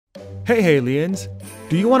Hey aliens!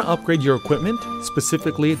 Do you want to upgrade your equipment,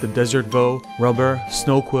 specifically the Desert Voe, Rubber,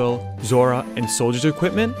 Snowquill, Zora, and Soldier's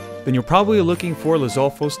equipment? Then you're probably looking for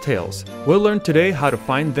Lizalfos tails. We'll learn today how to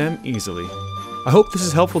find them easily. I hope this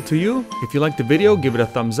is helpful to you. If you liked the video, give it a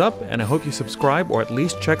thumbs up, and I hope you subscribe or at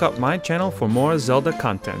least check out my channel for more Zelda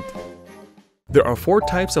content. There are 4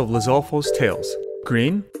 types of Lizalfos tails: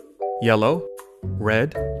 green, yellow,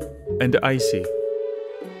 red, and icy.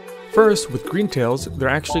 First, with green tails, they're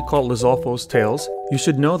actually called Lizalfos tails. You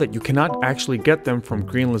should know that you cannot actually get them from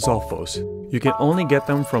green Lizalfos. You can only get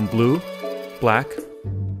them from blue, black,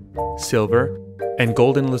 silver, and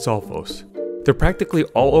golden Lizalfos. They're practically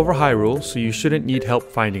all over Hyrule, so you shouldn't need help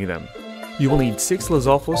finding them. You will need 6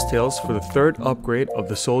 Lizalfos tails for the 3rd upgrade of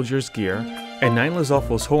the Soldier's Gear, and 9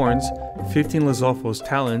 Lizalfos horns, 15 Lizalfos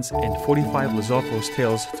talons, and 45 Lizalfos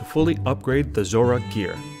tails to fully upgrade the Zora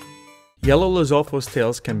gear. Yellow Lizalfos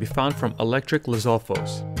tails can be found from electric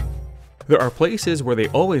Lizalfos. There are places where they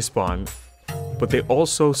always spawn, but they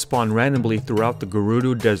also spawn randomly throughout the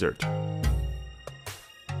Gerudo Desert.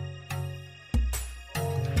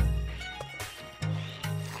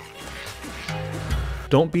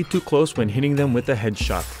 Don't be too close when hitting them with a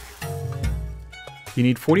headshot. You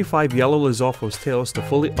need 45 yellow Lizalfos tails to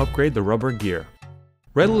fully upgrade the rubber gear.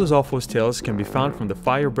 Red Lizalfos tails can be found from the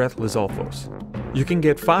Fire Breath Lizalfos. You can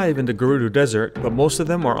get 5 in the Gerudo Desert, but most of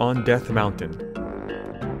them are on Death Mountain.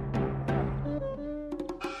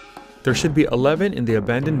 There should be 11 in the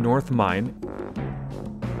abandoned North Mine,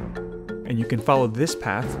 and you can follow this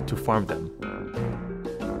path to farm them.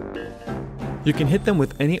 You can hit them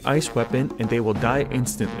with any ice weapon and they will die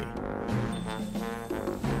instantly.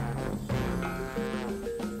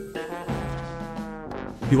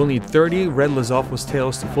 You will need 30 red Lizalfos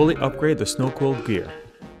tails to fully upgrade the Snowquill Gear.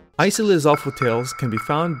 Icy Lizalfos tails can be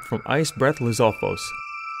found from Ice Breath Lizalfos.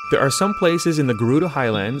 There are some places in the Gerudo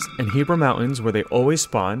Highlands and Hebra Mountains where they always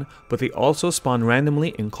spawn, but they also spawn randomly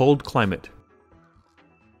in cold climate.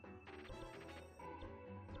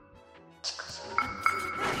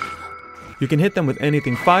 You can hit them with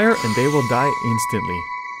anything fire and they will die instantly.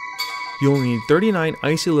 You will need 39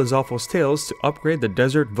 Icy Lizalfos tails to upgrade the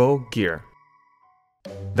Desert Voe Gear.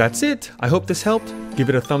 That's it! I hope this helped. Give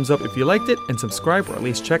it a thumbs up if you liked it, and subscribe or at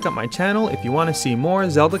least check out my channel if you want to see more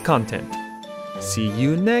Zelda content. See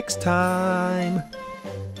you next time!